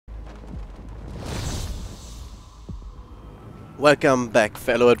Welcome back,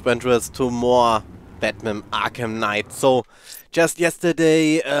 fellow adventurers, to more Batman Arkham Knight. So, just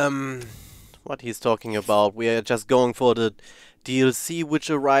yesterday, what he's talking about, we are just going for the DLC which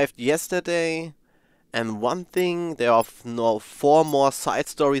arrived yesterday. And one thing, there are now 4 more side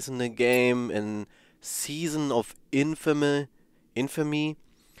stories in the game in Season of Infamy.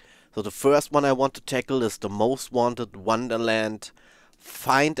 So the first one I want to tackle is the most wanted Wonderland.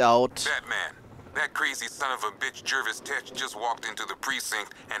 Find out... Batman, that crazy son of a bitch Jervis Tetch just walked into the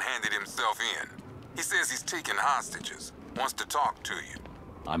precinct and handed himself in. He says he's taking hostages. Wants to talk to you.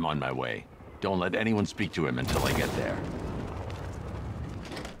 I'm on my way. Don't let anyone speak to him until I get there.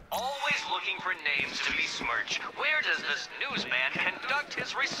 Always looking for names to besmirch. Where does this newsman conduct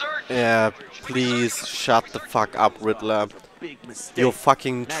his research? Yeah, please shut the fuck up, Riddler. Your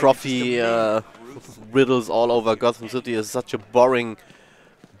fucking trophy riddles all over Gotham City is such a boring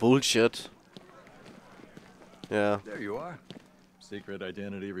bullshit. Yeah. There you are. Secret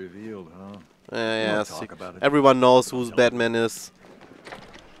identity revealed, huh? Yeah, talk about it. Everyone knows who Batman is.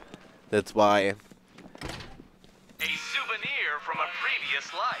 That's why. A souvenir from a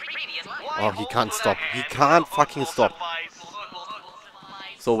previous life. Oh, he can't stop. He can't fucking stop.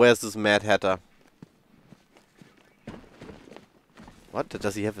 So where's this Mad Hatter? What?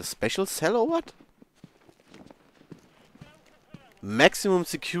 Does he have a special cell or what? Maximum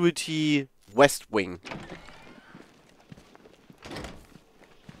security West Wing.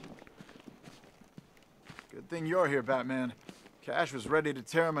 Good thing you're here, Batman. Cash was ready to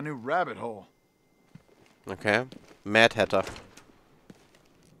tear him a new rabbit hole. Okay. Mad Hatter.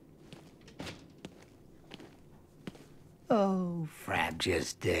 Oh,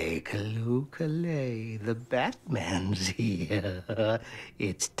 frabjous day, Kaloo-Kalay, the Batman's here.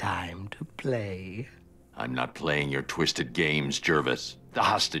 It's time to play. I'm not playing your twisted games, Jervis. The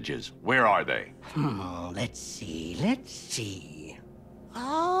hostages, where are they? Let's see.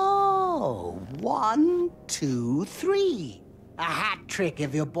 Oh, 1, 2, 3. A hat trick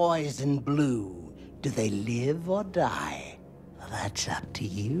of your boys in blue. Do they live or die? That's up to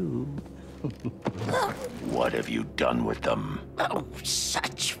you. What have you done with them? Oh,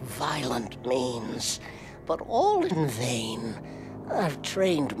 such violent means, but all in vain. I've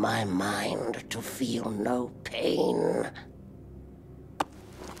trained my mind to feel no pain.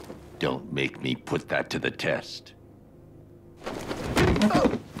 Don't make me put that to the test.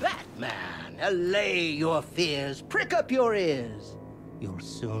 Oh, Batman, allay your fears, prick up your ears. You'll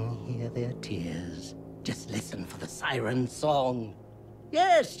soon hear their tears. Just listen for the siren song.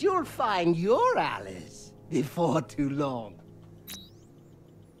 Yes, you'll find your Alice before too long.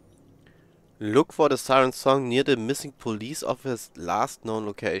 Look for the siren song near the missing police officer's last known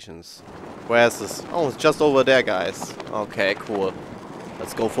locations. Where is this? Oh, it's just over there, guys. Okay, cool.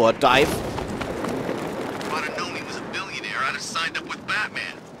 Let's go for a dive. If I'd have known he was a billionaire, I'd have signed up with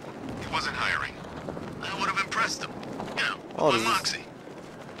Batman. He wasn't hiring. I would have impressed him. You know, with Oh, my this moxie. is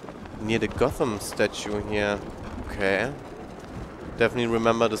near the Gotham statue here. Okay. Definitely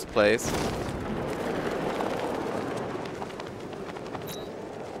remember this place.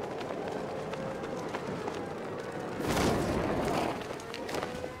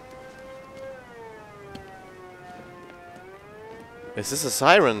 Is this a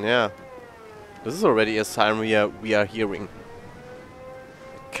siren? Yeah. This is already a siren we are hearing. It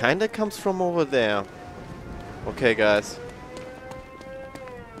kinda comes from over there. Okay, guys.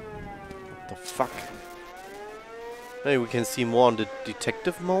 What the fuck? Maybe we can see more on the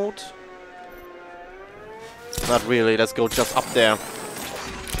detective mode? Not really, let's go just up there.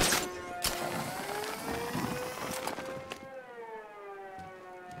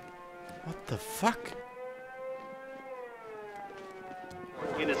 What the fuck?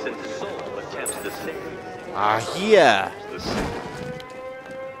 Innocent soul attempts to save. Ah, here! This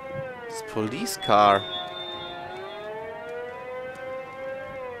police car.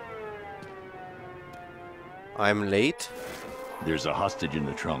 I'm late. There's a hostage in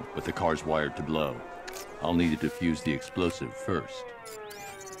the trunk, but the car's wired to blow. I'll need to defuse the explosive first.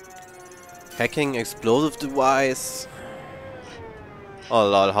 Hacking explosive device. Oh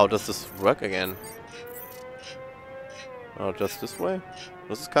lol, how does this work again? Oh, just this way?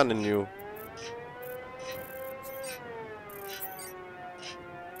 This is kinda new.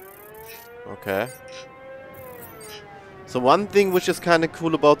 Okay. So one thing which is kinda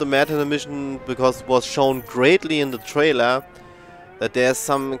cool about the Mad Hatter mission, because it was shown greatly in the trailer, that there's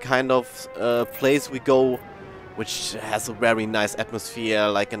some kind of place we go which has a very nice atmosphere,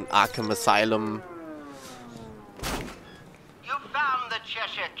 like an Arkham Asylum. You found the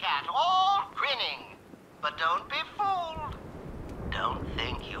Cheshire Cat, all grinning. But don't be fooled. Don't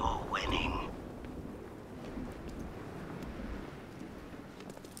think you're winning.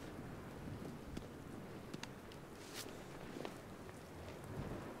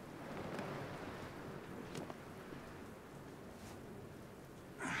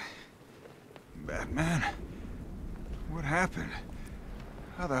 Batman? What happened?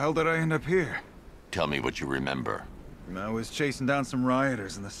 How the hell did I end up here? Tell me what you remember. I was chasing down some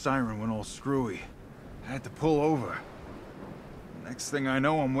rioters and the siren went all screwy. I had to pull over. Next thing I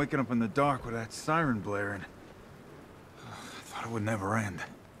know, I'm waking up in the dark with that siren blaring. I thought it would never end.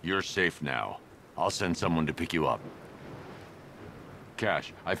 You're safe now. I'll send someone to pick you up.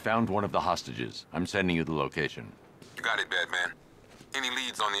 Cash, I found one of the hostages. I'm sending you the location. You got it, Batman. Any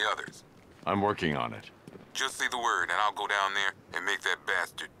leads on the others? I'm working on it. Just say the word and I'll go down there and make that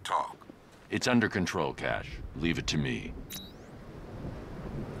bastard talk. It's under control, Cash. Leave it to me.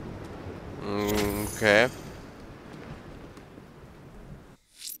 Okay.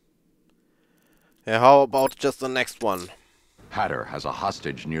 Yeah, how about just the next one? Hatter has a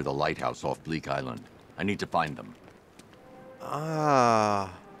hostage near the lighthouse off Bleak Island. I need to find them.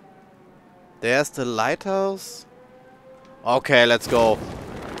 Ah. There's the lighthouse? Okay, let's go.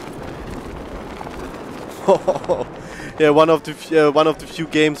 Yeah, one of the few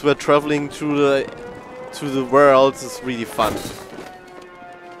games where traveling through the worlds is really fun.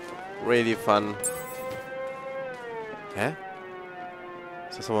 Really fun. Huh?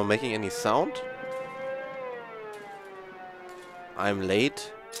 Is there someone making any sound? I'm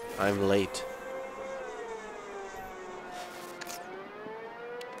late. I'm late.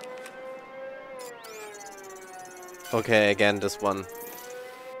 Okay, again this one.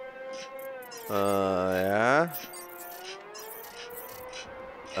 Yeah.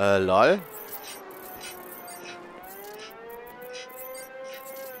 Lol.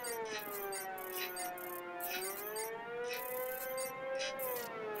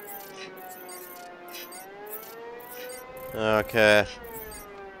 Okay.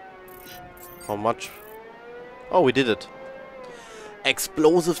 How much? Oh, we did it.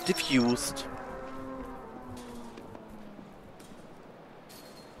 Explosive diffused.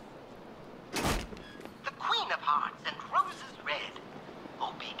 The Queen of Hearts and Roses Red.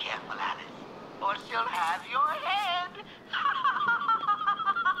 Oh, be careful, Alice, or she'll have your head.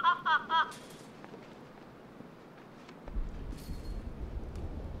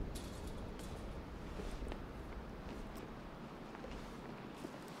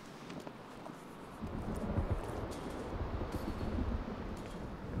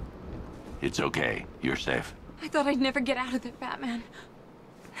 It's okay. You're safe. I thought I'd never get out of there, Batman.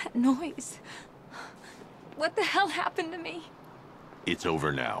 That noise. What the hell happened to me? It's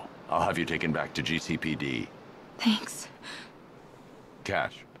over now. I'll have you taken back to GCPD. Thanks.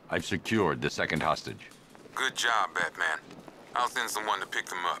 Cash, I've secured the second hostage. Good job, Batman. I'll send someone to pick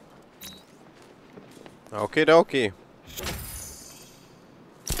them up. Okay, dokie.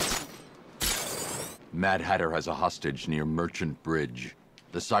 Mad Hatter has a hostage near Merchant Bridge.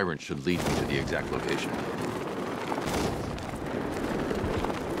 The siren should lead me to the exact location.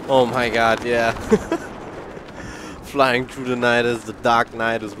 Oh my god, yeah. Flying through the night as the dark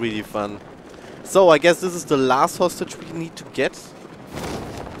night is really fun. So, I guess this is the last hostage we need to get.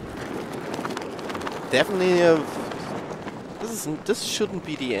 Definitely, this shouldn't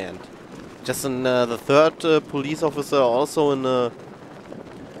be the end. Just the third police officer also in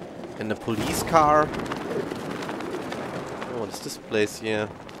a police car. Oh, what is this place here?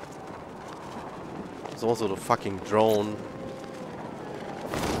 There's also the fucking drone.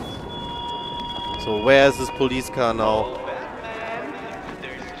 So where is this police car now?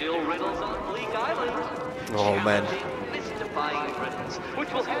 There's still riddles on Bleak Island. Oh man. Mystifying riddles,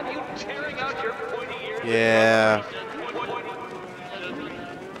 which will have you tearing out your pointy ears. Yeah.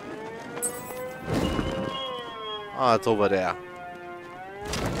 Ah, it's over there.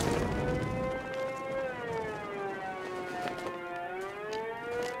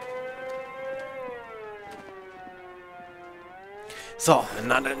 So,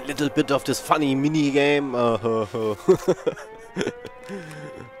 another little bit of this funny mini game.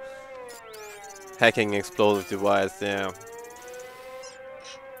 Hacking explosive device, yeah.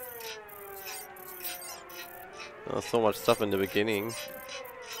 Oh, so much stuff in the beginning.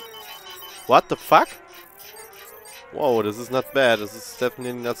 What the fuck? Whoa, this is not bad. This is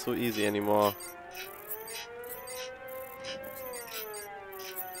definitely not so easy anymore.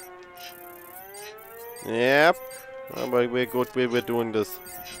 Yep. Oh, but we're good. We're doing this.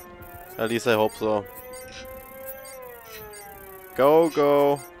 At least I hope so. Go,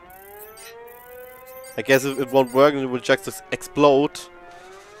 go. I guess if it won't work and it will just explode.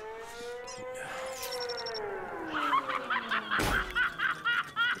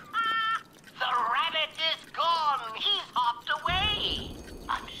 The rabbit is gone. He's hopped away.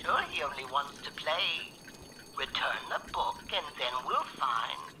 I'm sure he only wants to play. Return the book and then we'll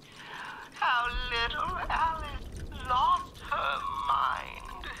find how little Alice lost her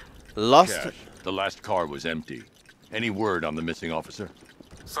mind. Lost? Cash, The last car was empty. Any word on the missing officer?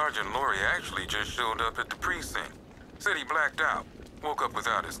 Sergeant Laurie actually just showed up at the precinct. Said he blacked out. Woke up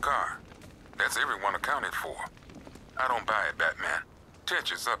without his car. That's everyone accounted for. I don't buy it, Batman.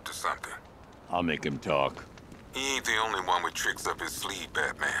 Tetch is up to something. I'll make him talk. He ain't the only one with tricks up his sleeve,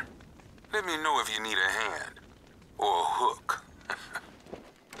 Batman. Let me know if you need a hand. Or a hook.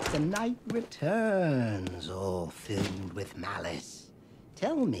 The night returns, all filled with malice.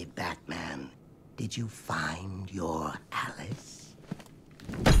 Tell me, Batman, did you find your Alice?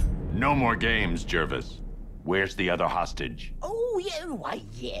 No more games, Jervis. Where's the other hostage? Oh, yeah, why,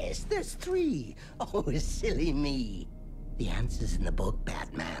 yes, there's 3. Oh, silly me. The answer's in the book,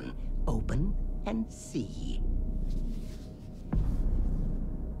 Batman. Open and see.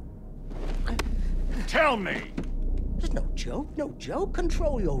 Tell me! There's no joke, no joke.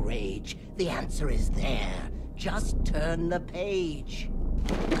 Control your rage. The answer is there. Just turn the page.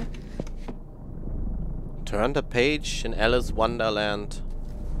 Turn the page in Alice Wonderland.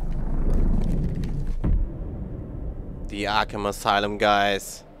 The Arkham Asylum,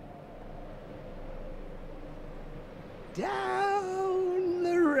 guys. Down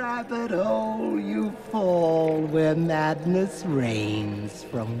the rabbit hole you fall, where madness reigns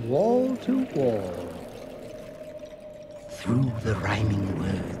from wall to wall. Through the rhyming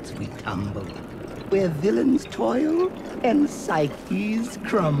words we tumble, where villains toil and psyches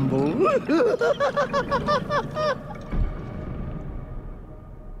crumble.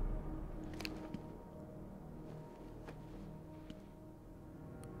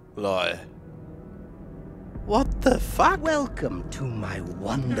 Lol. What the fuck? Welcome to my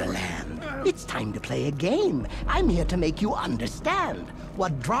Wonderland. It's time to play a game. I'm here to make you understand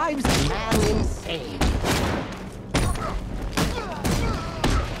what drives a man insane.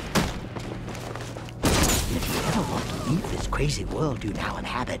 If you ever want to leave this crazy world you now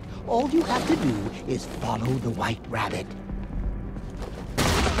inhabit, all you have to do is follow the White Rabbit.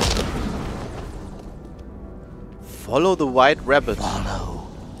 Follow the White Rabbit. Follow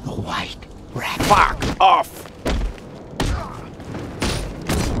the White Rabbit. Fuck off!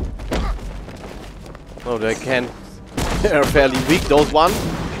 Oh, they can. They're fairly weak, those ones.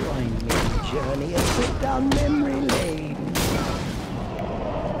 Join me on a journey, a trip down memory lane.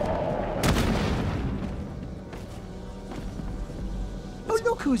 Oh,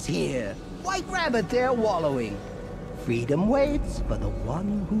 look who's here. White Rabbit there wallowing. Freedom waits for the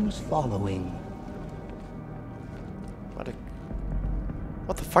one who's following.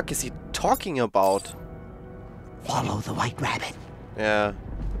 What the fuck is he talking about? Follow the White Rabbit. Yeah.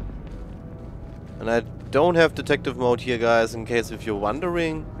 And I don't have detective mode here, guys, in case if you're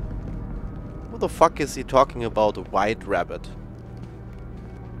wondering. What the fuck is he talking about, the White Rabbit?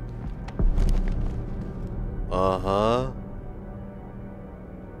 Uh-huh.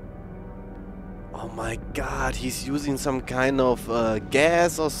 Oh my god, he's using some kind of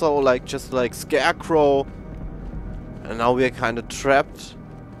gas or so, like just like Scarecrow. And now we're kind of trapped.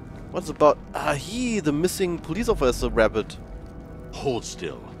 What's about... the missing police officer rabbit. Hold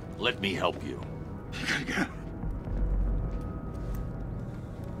still. Let me help you.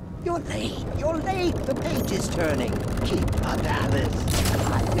 You're late. You're late. The page is turning. Keep up, Alice.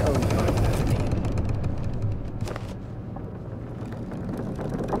 I know you're learning.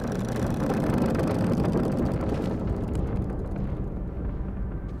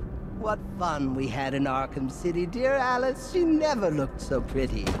 What fun we had in Arkham City, dear Alice. You never looked so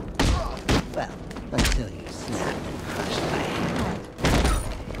pretty. Well, until you snapped and crushed my hat.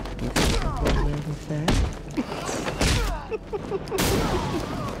 You think I'll get away with that?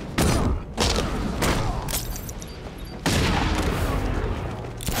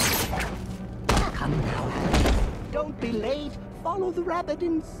 Come now, Alice. Don't be late. Follow the rabbit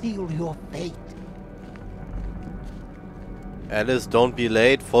and seal your fate. Alice, don't be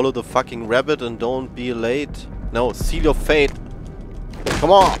late. Follow the fucking rabbit and don't be late. No, seal your fate.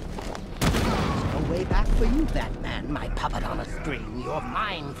 Come on. There's no way back for you, Batman, my puppet on a string. You're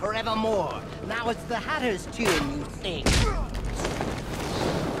mine forevermore. Now it's the Hatter's tune you sing.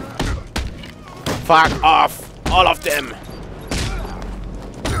 Fuck off. All of them.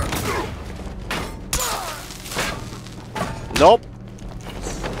 Nope.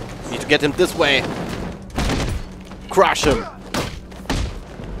 Need to get him this way. Crush him.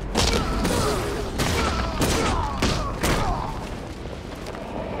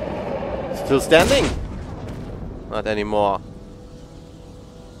 Still standing? Not anymore.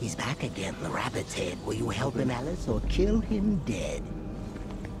 He's back again, the rabbit's head. Will you help him, Alice, or kill him dead?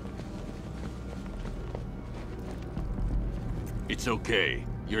 It's okay.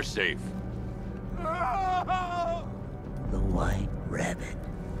 You're safe. The White Rabbit.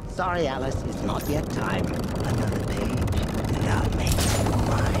 Sorry, Alice, it's not yet time. Another page, and I'll make you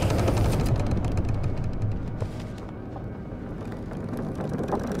mine.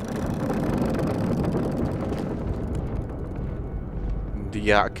 The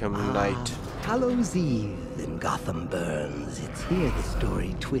Arkham Knight. Hallows Eve in Gotham burns. It's here the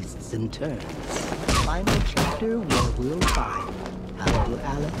story twists and turns. Final chapter where we'll find how little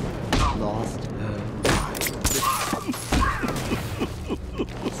Alice lost her mind.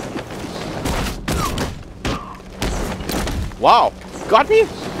 Wow! Got me?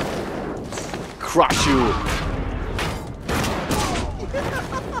 Crush you!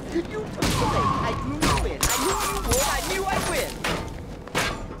 You took the bait. I knew you'd win. I knew you would. I knew I'd win.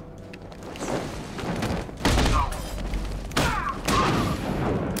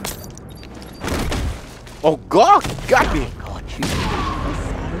 Oh God! Got me! I caught you a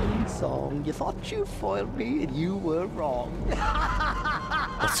siren song. You thought you foiled me, and you were wrong.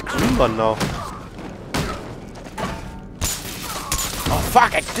 What's the green one now? Oh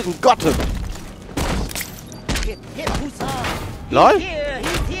fuck! I didn't got him. Hit, Hussar. Lol?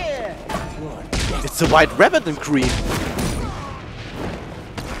 He's here. It's the white rabbit in green.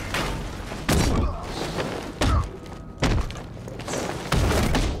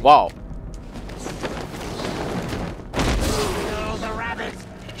 Wow. Kill the rabbit.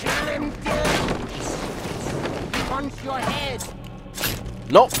 Kill him, kill him. Punch your head.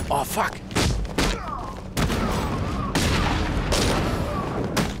 No! Oh fuck!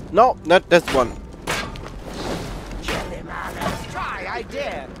 No, not this one. Kill him, Alice. Try, I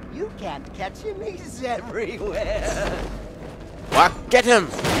dare. You can't catch him. He's everywhere. What? Get him!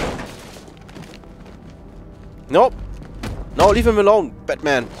 Nope. No, leave him alone,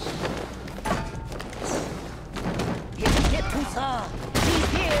 Batman. Hit, Hussar. He's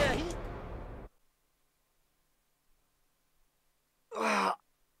here.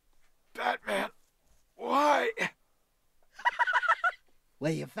 Batman, why?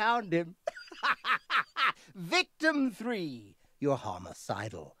 Well, you found him. Victim 3. You're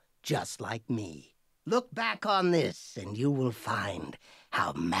homicidal, just like me. Look back on this, and you will find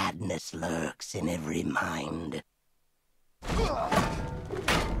how madness lurks in every mind.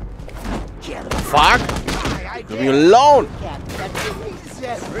 Kill him. Fuck! I Leave me alone! can't catch him. He's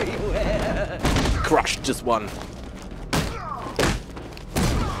everywhere. Crush this one.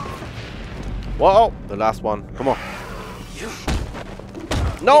 Whoa! The last one. Come on.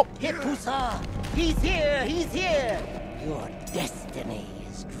 Nope! Hit Hussar. He's here. He's here. Your destiny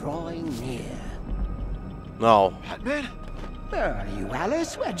is drawing near. No. Batman? Where are you,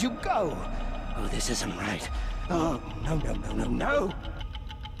 Alice? Where'd you go? Oh, this isn't right. Oh, no.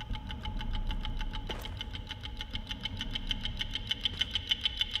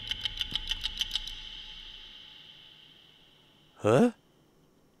 Huh?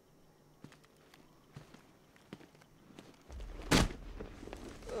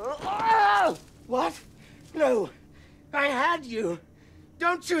 What? No. I had you.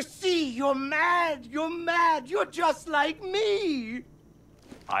 Don't you see? You're mad. You're mad. You're just like me.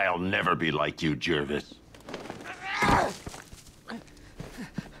 I'll never be like you, Jervis. Oh,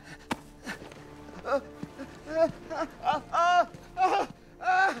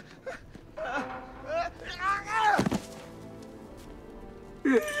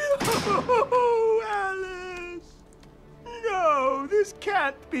 Alice. No, this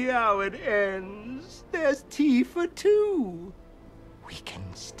can't be how it ends. There's tea for two. We can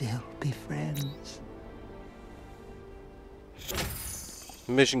still be friends.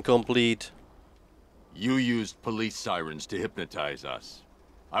 Mission complete. You used police sirens to hypnotize us.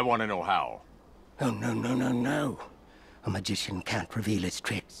 I want to know how. Oh, no. A magician can't reveal his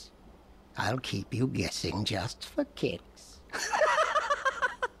tricks. I'll keep you guessing just for kicks.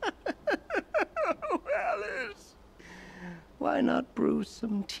 Oh, Alice. Why not brew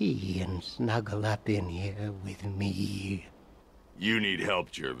some tea and snuggle up in here with me? You need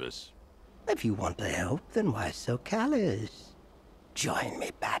help, Jervis. If you want the help, then why so callous? Join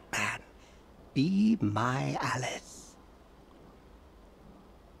me, Batman. Be my Alice.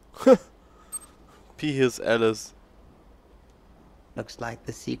 P. His Alice. Looks like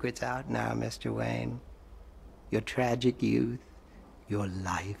the secret's out now, Mr. Wayne. Your tragic youth, your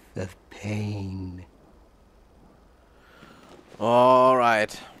life of pain. All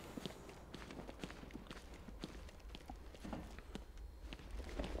right.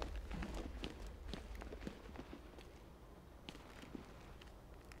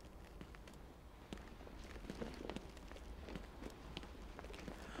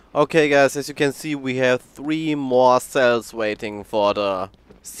 Okay guys, as you can see we have 3 more cells waiting for the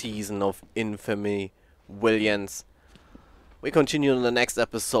season of Infamy Villains. We continue in the next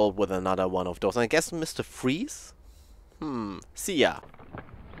episode with another one of those. I guess Mr. Freeze? See ya.